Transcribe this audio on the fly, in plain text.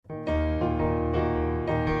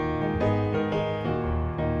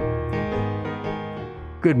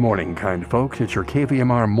Good morning, kind folks. It's your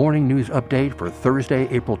KVMR Morning News Update for Thursday,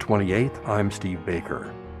 April 28th. I'm Steve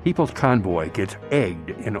Baker. People's Convoy gets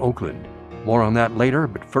egged in Oakland. More on that later,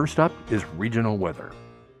 but first up is regional weather.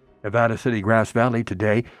 Nevada City, Grass Valley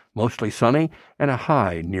today, mostly sunny and a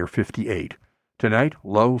high near 58. Tonight,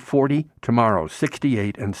 low 40, tomorrow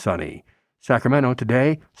 68 and sunny. Sacramento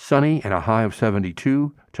today, sunny and a high of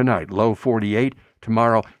 72. Tonight, low 48,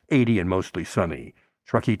 tomorrow 80 and mostly sunny.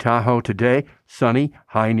 Truckee, Tahoe today, sunny,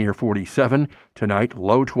 high near 47. Tonight,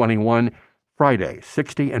 low 21. Friday,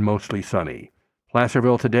 60 and mostly sunny.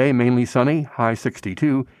 Placerville today, mainly sunny, high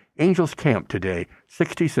 62. Angels Camp today,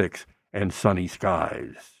 66 and sunny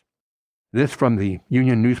skies. This from the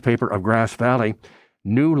Union newspaper of Grass Valley.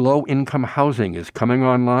 New low-income housing is coming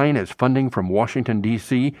online as funding from Washington,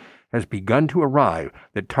 D.C. has begun to arrive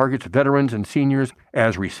that targets veterans and seniors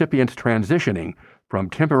as recipients transitioning from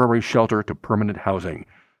temporary shelter to permanent housing.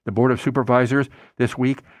 The Board of Supervisors this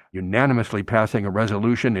week unanimously passing a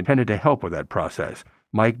resolution intended to help with that process.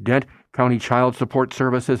 Mike Dent, County Child Support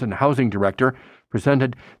Services and Housing Director,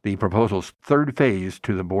 presented the proposal's third phase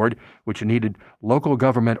to the board, which needed local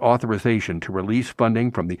government authorization to release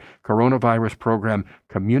funding from the Coronavirus Program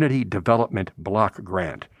Community Development Block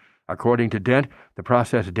Grant. According to Dent, the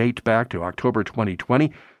process dates back to October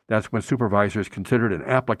 2020. That's when supervisors considered an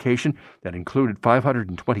application that included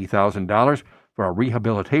 $520,000 for a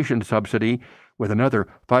rehabilitation subsidy with another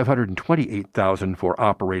 $528,000 for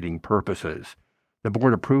operating purposes. The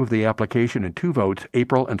board approved the application in 2 votes,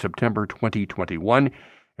 April and September 2021,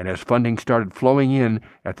 and as funding started flowing in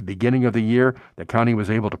at the beginning of the year, the county was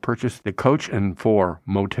able to purchase the Coach and 4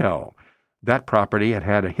 motel. That property had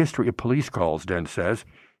had a history of police calls, Dent says.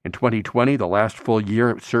 In 2020, the last full year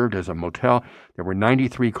it served as a motel, there were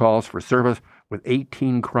 93 calls for service with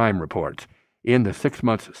 18 crime reports. In the 6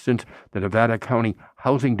 months since the Nevada County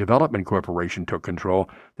Housing Development Corporation took control,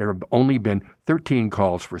 there have only been 13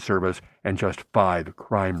 calls for service and just 5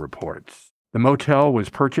 crime reports. The motel was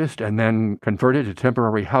purchased and then converted to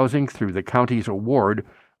temporary housing through the county's award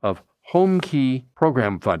of Home Key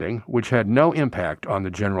program funding, which had no impact on the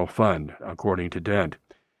general fund, according to Dent.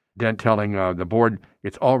 Dent telling the board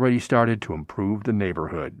it's already started to improve the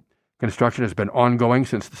neighborhood. Construction has been ongoing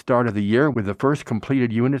since the start of the year, with the first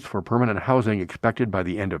completed units for permanent housing expected by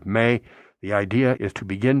the end of May. The idea is to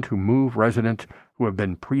begin to move residents who have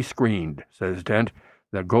been pre-screened, says Dent.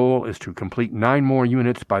 The goal is to complete 9 more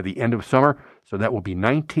units by the end of summer, so that will be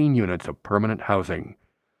 19 units of permanent housing.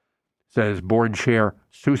 Says board chair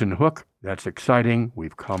Susan Hook, that's exciting.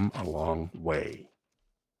 We've come a long way.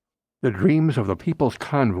 The dreams of the People's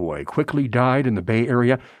Convoy quickly died in the Bay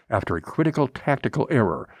Area after a critical tactical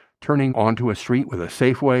error, turning onto a street with a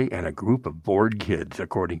Safeway and a group of bored kids,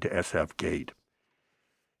 according to SF Gate.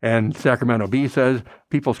 And Sacramento Bee says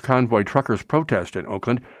People's Convoy truckers' protest in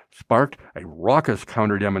Oakland sparked a raucous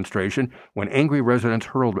counter-demonstration when angry residents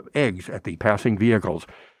hurled eggs at the passing vehicles,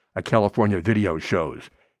 a California video shows.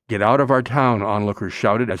 "Get out of our town," onlookers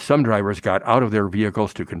shouted as some drivers got out of their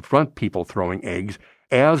vehicles to confront people throwing eggs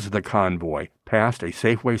as the convoy passed a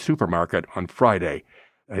Safeway supermarket on Friday,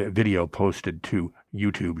 a video posted to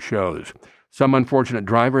YouTube shows. Some unfortunate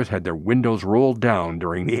drivers had their windows rolled down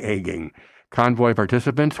during the egging. Convoy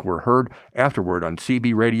participants were heard afterward on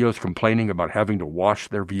CB radios complaining about having to wash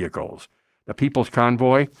their vehicles. The People's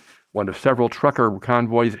Convoy, one of several trucker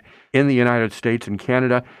convoys in the United States and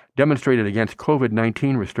Canada, demonstrated against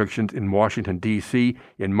COVID-19 restrictions in Washington, D.C.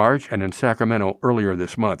 in March and in Sacramento earlier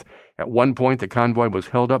this month. At one point, the convoy was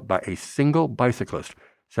held up by a single bicyclist,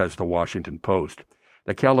 says the Washington Post.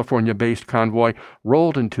 The California-based convoy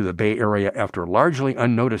rolled into the Bay Area after largely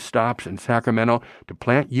unnoticed stops in Sacramento to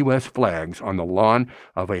plant U.S. flags on the lawn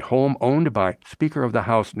of a home owned by Speaker of the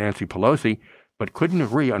House Nancy Pelosi, but couldn't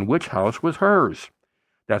agree on which house was hers.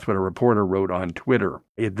 That's what a reporter wrote on Twitter.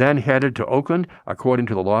 It then headed to Oakland, according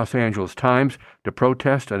to the Los Angeles Times, to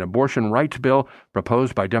protest an abortion rights bill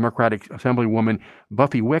proposed by Democratic Assemblywoman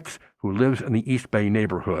Buffy Wicks, who lives in the East Bay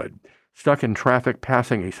neighborhood. Stuck in traffic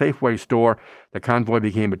passing a Safeway store, the convoy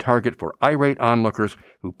became a target for irate onlookers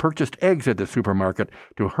who purchased eggs at the supermarket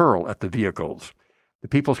to hurl at the vehicles. The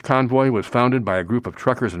People's Convoy was founded by a group of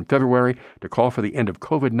truckers in February to call for the end of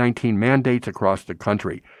COVID-19 mandates across the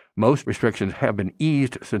country. Most restrictions have been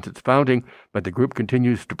eased since its founding, but the group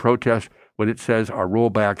continues to protest what it says are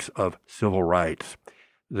rollbacks of civil rights.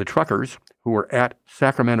 The truckers, who were at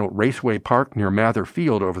Sacramento Raceway Park near Mather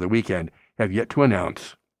Field over the weekend, have yet to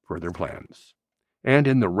announce further plans. And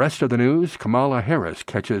in the rest of the news, Kamala Harris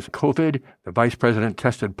catches COVID. The vice president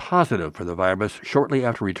tested positive for the virus shortly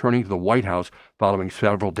after returning to the White House following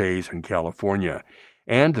several days in California.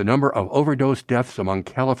 And the number of overdose deaths among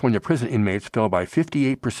California prison inmates fell by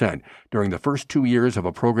 58% during the first 2 years of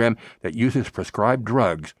a program that uses prescribed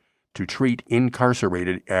drugs to treat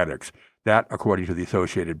incarcerated addicts. That, according to the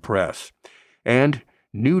Associated Press. And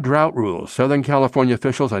new drought rules. Southern California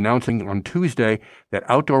officials announcing on Tuesday that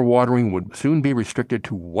outdoor watering would soon be restricted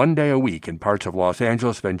to 1 day a week in parts of Los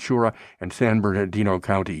Angeles, Ventura, and San Bernardino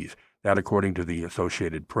counties. That, according to the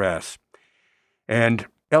Associated Press. And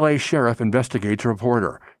L.A. sheriff investigates a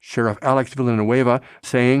reporter. Sheriff Alex Villanueva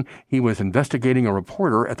saying he was investigating a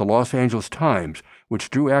reporter at the Los Angeles Times, which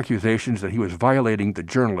drew accusations that he was violating the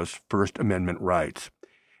journalist's First Amendment rights.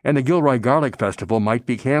 And the Gilroy Garlic Festival might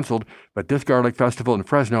be canceled, but this garlic festival in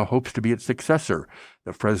Fresno hopes to be its successor,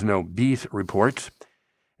 the Fresno Beast reports.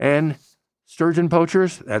 And sturgeon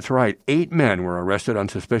poachers? That's right, 8 men were arrested on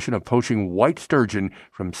suspicion of poaching white sturgeon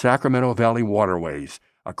from Sacramento Valley waterways,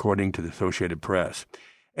 according to the Associated Press.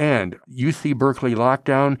 And UC Berkeley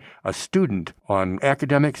lockdown, a student on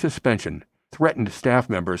academic suspension threatened staff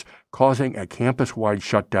members, causing a campus-wide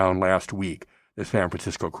shutdown last week, the San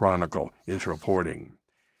Francisco Chronicle is reporting.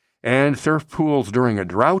 And surf pools during a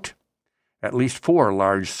drought. At least 4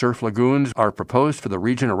 large surf lagoons are proposed for the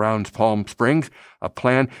region around Palm Springs, a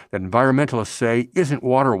plan that environmentalists say isn't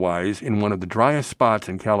water-wise in one of the driest spots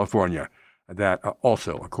in California. That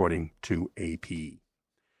also according to AP.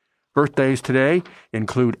 Birthdays today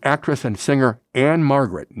include actress and singer Anne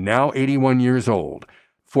Margaret, now 81 years old,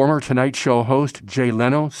 former Tonight Show host Jay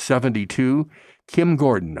Leno, 72, Kim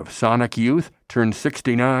Gordon of Sonic Youth, turned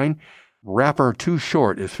 69, rapper Too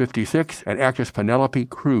Short is 56, and actress Penelope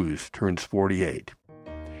Cruz turns 48.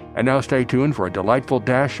 And now stay tuned for a delightful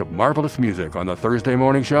dash of marvelous music on the Thursday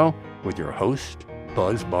Morning Show with your host,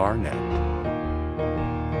 Buzz Barnett.